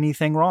don't do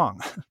anything wrong.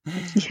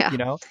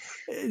 Yeah.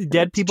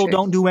 Dead people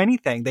don't do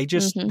anything. They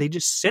just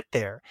sit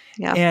there.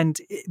 Yeah. And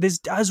this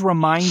does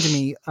remind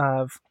me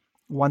of,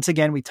 once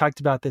again, we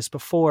talked about this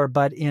before,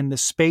 but in the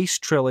Space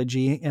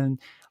Trilogy, in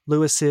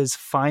Lewis's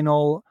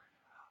final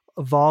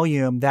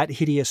volume, That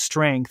Hideous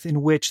Strength,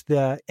 in which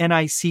the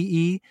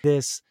NICE,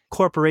 this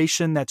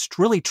corporation that's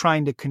really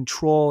trying to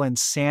control and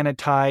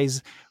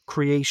sanitize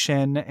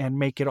creation and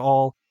make it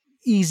all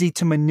easy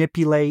to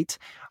manipulate.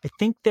 I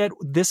think that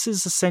this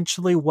is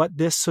essentially what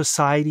this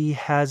society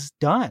has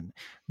done.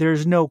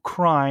 There's no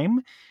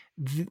crime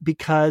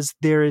because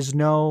there's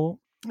no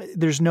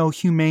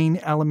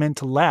humane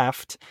element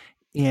left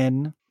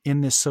in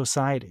this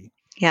society.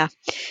 Yeah.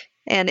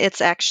 And it's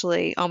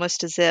actually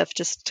almost as if,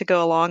 just to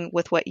go along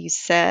with what you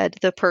said,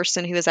 the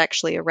person who is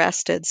actually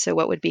arrested, so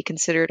what would be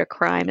considered a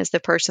crime, is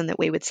the person that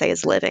we would say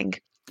is living.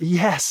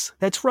 Yes,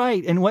 that's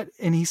right.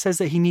 And he says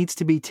that he needs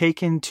to be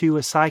taken to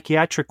a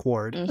psychiatric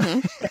ward.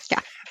 Mm-hmm. Yeah.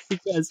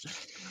 Because,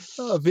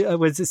 what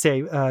does it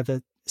say?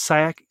 The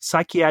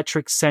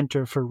Psychiatric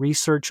Center for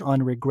Research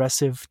on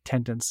Regressive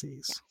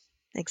Tendencies.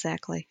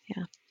 exactly.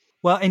 Yeah.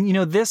 Well,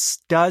 and this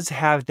does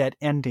have that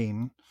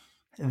ending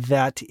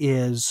that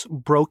is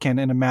broken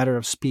in a matter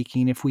of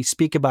speaking. If we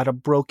speak about a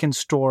broken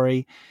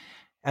story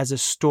as a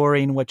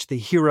story in which the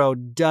hero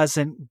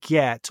doesn't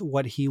get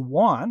what he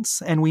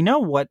wants, and we know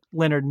what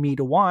Leonard Mead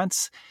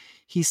wants,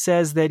 he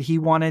says that he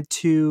wanted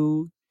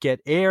to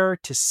get air,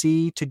 to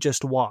see, to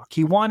just walk.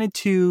 He wanted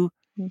to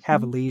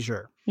have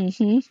leisure.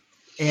 Mm-hmm.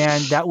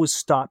 And that was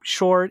stopped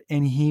short,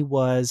 and he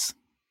was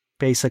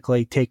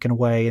basically taken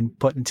away and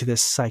put into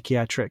this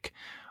psychiatric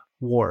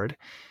ward.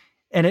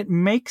 And it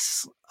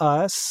makes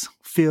us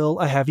feel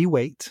a heavy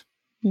weight.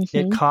 Mm-hmm.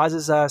 It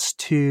causes us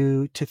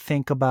to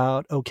think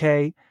about,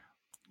 okay,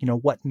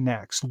 what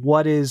next?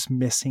 What is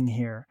missing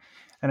here?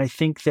 And I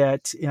think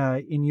that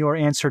in your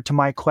answer to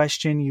my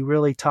question, you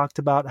really talked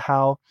about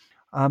how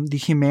the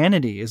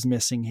humanity is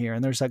missing here.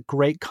 And there's that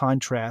great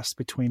contrast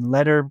between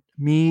Leonard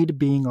Mead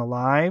being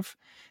alive,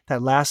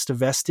 that last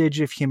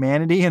vestige of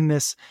humanity in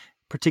this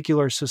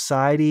particular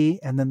society,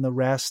 and then the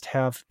rest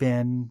have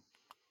been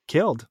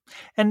killed.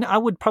 And I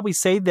would probably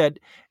say that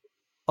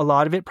a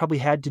lot of it probably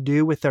had to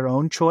do with their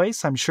own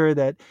choice. I'm sure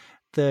that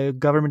the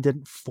government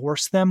didn't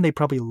force them. They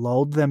probably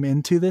lulled them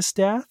into this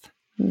death.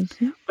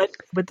 Mm-hmm.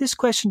 But this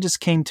question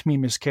just came to me,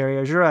 Ms. Carrier.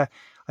 As you're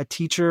a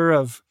teacher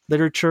of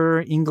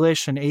literature,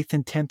 English, in 8th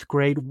and 10th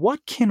grade,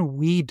 what can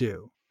we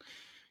do?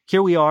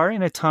 Here we are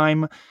in a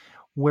time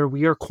where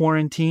we are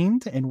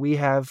quarantined and we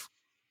have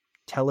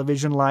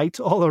television lights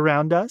all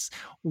around us.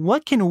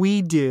 What can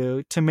we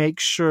do to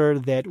make sure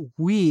that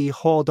we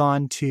hold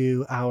on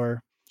to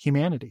our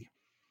humanity?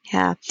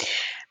 Yeah.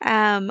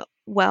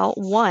 Well,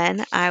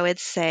 one, I would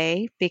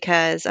say,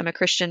 because I'm a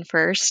Christian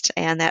first,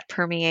 and that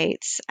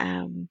permeates,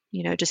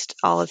 just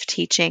all of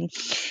teaching,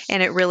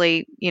 and it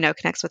really,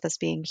 connects with us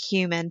being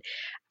human.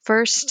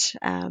 First,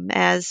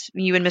 as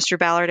you and Mr.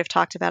 Ballard have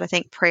talked about, I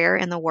think prayer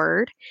and the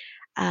Word,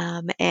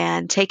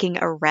 and taking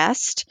a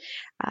rest.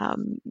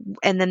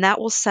 And then that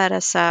will set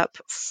us up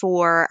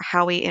for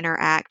how we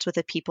interact with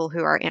the people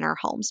who are in our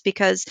homes.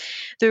 Because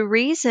the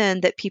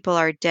reason that people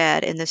are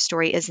dead in this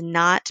story is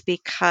not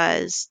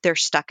because they're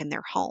stuck in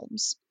their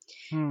homes.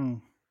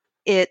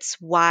 It's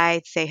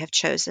why they have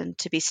chosen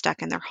to be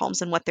stuck in their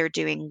homes and what they're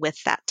doing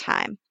with that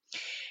time.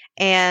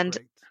 And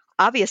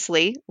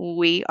obviously,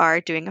 we are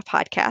doing a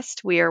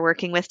podcast. We are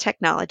working with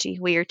technology.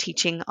 We are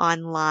teaching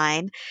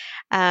online.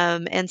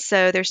 And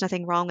so there's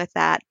nothing wrong with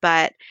that.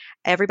 But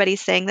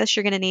everybody's saying this,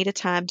 you're going to need a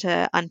time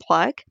to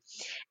unplug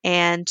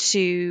and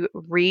to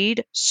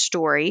read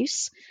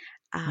stories,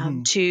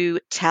 to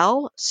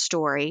tell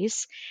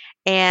stories.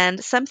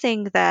 And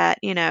something that,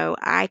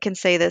 I can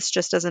say this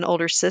just as an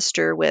older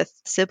sister with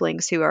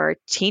siblings who are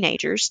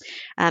teenagers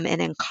and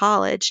in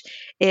college,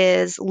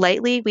 is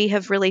lately we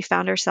have really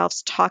found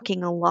ourselves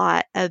talking a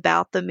lot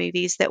about the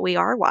movies that we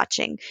are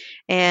watching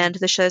and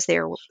the shows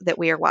that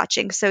we are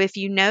watching. So if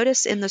you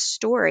notice in the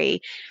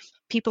story,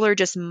 people are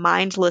just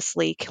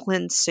mindlessly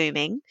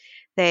consuming.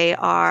 They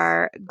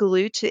are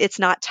glued to, it's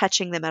not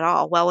touching them at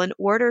all. Well, in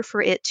order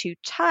for it to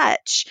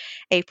touch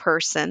a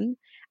person,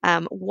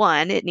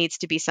 one, it needs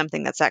to be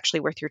something that's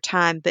actually worth your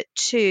time. But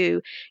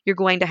two, you're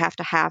going to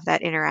have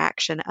that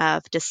interaction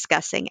of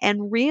discussing.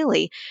 And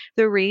really,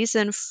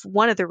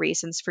 one of the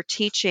reasons for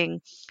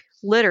teaching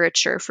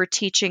literature, for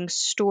teaching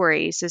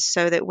stories, is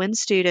so that when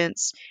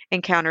students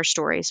encounter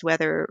stories,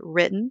 whether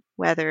written,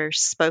 whether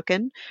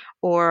spoken,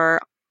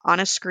 or on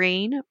a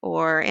screen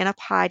or in a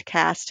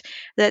podcast,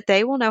 that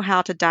they will know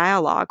how to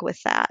dialogue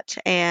with that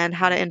and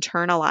how to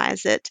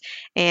internalize it,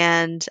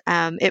 and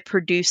it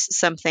produce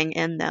something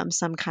in them,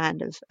 some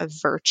kind of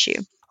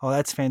virtue. Oh,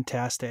 that's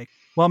fantastic.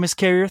 Well, Ms.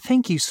 Carrier,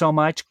 thank you so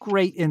much.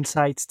 Great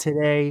insights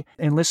today.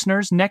 And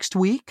listeners, next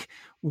week,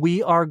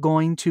 we are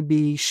going to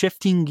be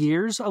shifting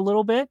gears a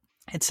little bit.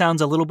 It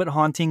sounds a little bit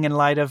haunting in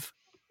light of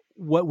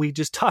what we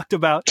just talked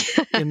about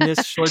in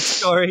this short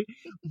story,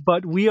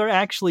 but we are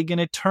actually going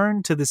to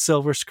turn to the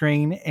silver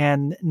screen.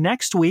 And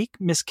next week,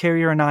 Miss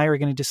Carrier and I are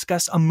going to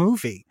discuss a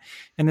movie.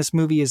 And this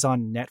movie is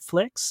on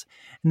Netflix.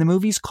 And the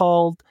movie's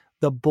called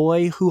The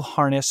Boy Who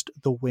Harnessed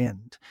the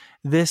Wind.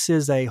 This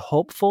is a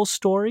hopeful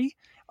story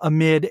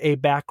amid a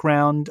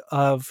background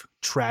of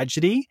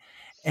tragedy.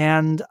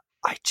 And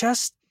I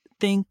just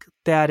think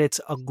that it's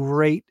a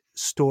great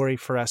story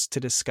for us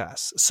to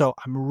discuss. So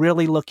I'm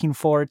really looking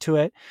forward to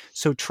it.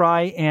 So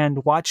try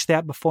and watch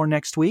that before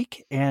next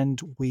week, and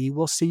we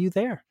will see you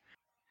there.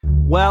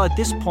 Well, at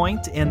this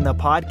point in the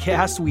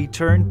podcast, we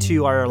turn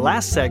to our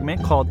last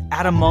segment called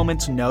At a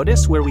Moment's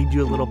Notice, where we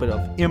do a little bit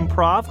of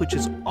improv, which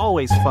is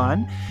always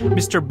fun.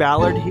 Mr.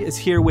 Ballard is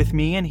here with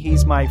me, and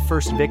he's my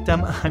first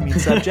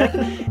subject.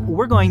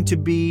 We're going to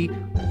be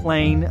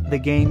playing the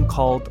game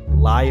called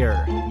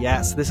Liar.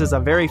 Yes, this is a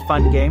very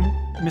fun game.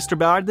 Mr.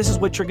 Ballard, this is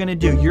what you're going to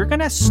do. You're going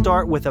to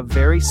start with a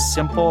very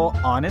simple,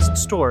 honest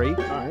story. All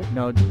right.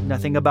 No,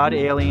 nothing about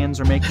aliens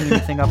or making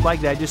anything up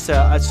like that. Just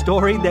a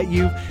story that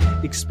you've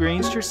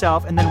experienced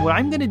yourself. And then what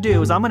I'm going to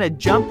do is I'm going to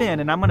jump in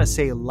and I'm going to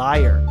say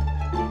liar.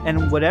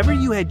 And whatever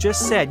you had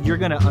just said, you're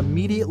going to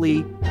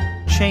immediately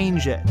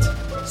change it.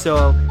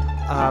 So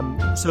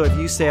So if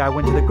you say, I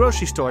went to the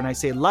grocery store, and I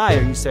say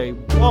liar, you say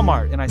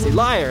Walmart, and I say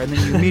liar, and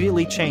then you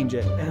immediately change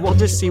it. And we'll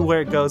just see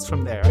where it goes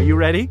from there. Are you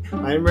ready?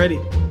 I am ready.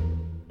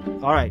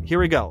 All right, here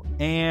we go.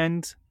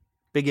 And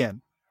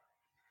begin.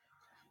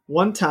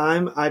 One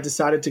time I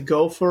decided to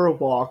go for a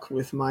walk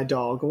with my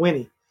dog,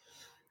 Winnie.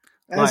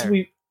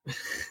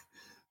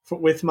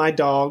 With my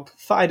dog,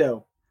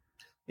 Fido.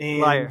 And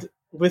Liar.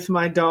 with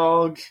my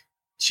dog,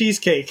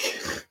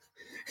 Cheesecake.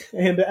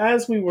 And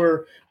as we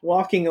were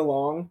walking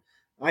along,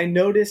 I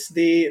noticed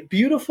the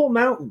beautiful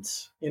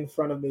mountains in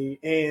front of me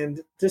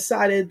and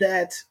decided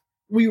that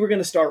we were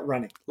going to start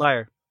running.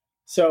 Liar.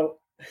 So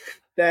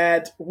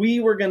that we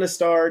were going to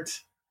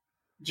start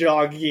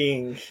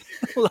jogging.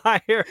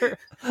 Liar.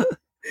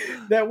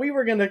 That we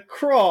were going to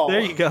crawl.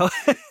 There you go.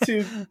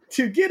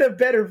 to get a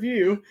better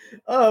view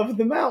of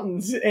the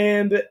mountains.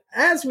 And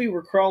as we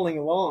were crawling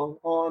along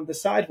on the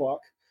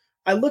sidewalk,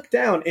 I looked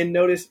down and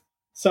noticed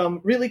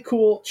some really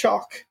cool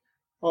chalk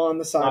on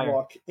the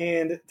sidewalk.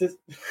 And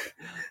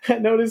I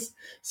noticed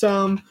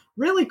some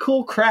really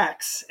cool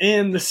cracks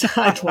in the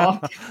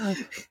sidewalk.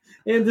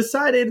 And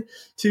decided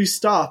to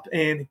stop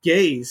and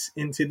gaze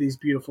into these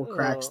beautiful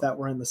cracks that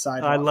were in the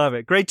sidewalk. I love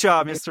it. Great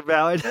job, Mr.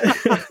 Ballard.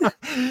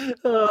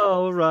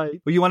 All right.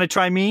 Well, you want to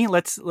try me?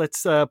 Let's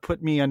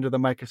put me under the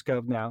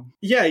microscope now.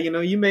 Yeah,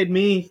 you made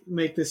me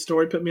make this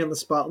story, put me on the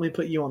spot. Let me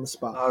put you on the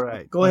spot. All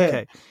right. Go ahead.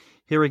 Okay.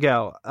 Here we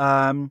go.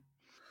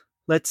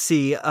 Let's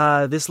see.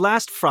 This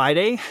last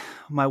Friday,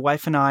 my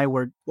wife and I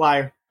were...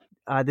 Liar.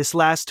 This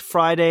last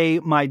Friday,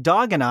 my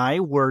dog and I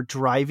were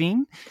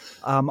driving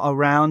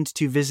around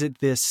to visit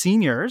the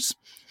seniors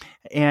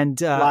and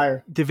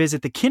to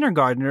visit the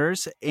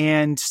kindergartners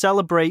and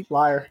celebrate.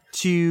 Liar.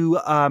 To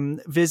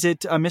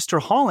visit Mr.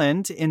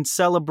 Holland and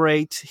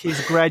celebrate his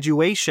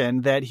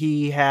graduation that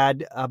he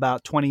had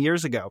about 20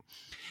 years ago.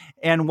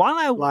 And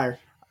Liar.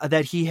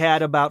 That he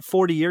had about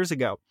 40 years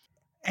ago.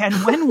 And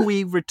when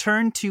we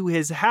returned to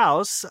his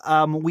house,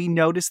 we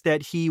noticed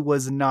that he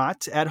was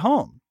not at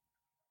home.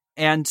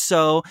 And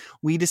so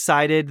we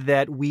decided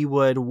that we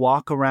would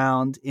walk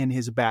around in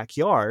his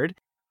backyard.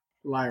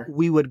 Liar.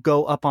 We would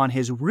go up on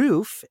his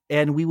roof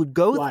and we would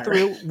go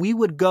we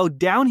would go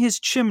down his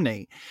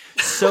chimney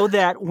so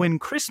that when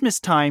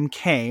Christmas time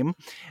came,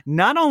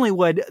 not only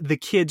would the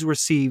kids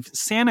receive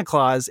Santa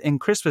Claus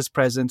and Christmas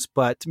presents,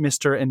 but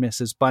Mr. and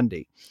Mrs.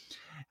 Bundy.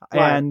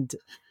 Liar. And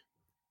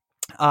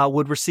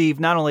would receive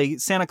not only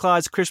Santa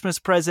Claus Christmas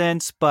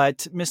presents,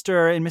 but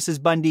Mr. and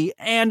Mrs. Bundy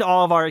and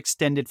all of our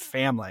extended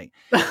family.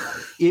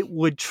 It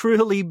would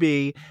truly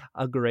be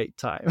a great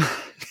time.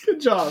 Good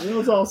job. It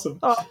was awesome.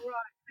 All right.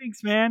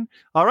 Thanks, man.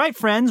 All right,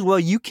 friends. Well,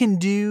 you can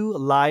do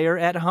Liar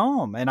at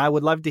home, and I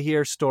would love to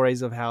hear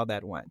stories of how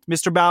that went.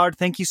 Mr. Ballard,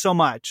 thank you so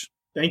much.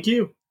 Thank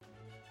you.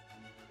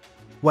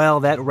 Well,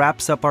 that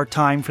wraps up our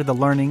time for the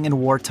Learning in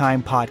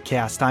Wartime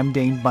podcast. I'm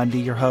Dane Bundy,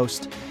 your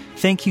host.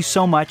 Thank you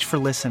so much for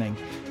listening.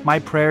 My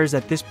prayer is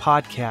that this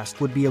podcast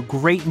would be a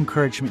great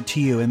encouragement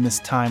to you in this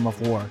time of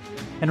war.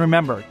 And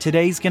remember,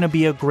 today's going to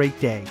be a great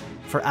day,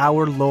 for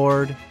our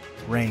Lord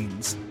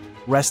reigns.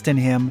 Rest in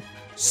Him.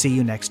 See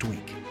you next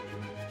week.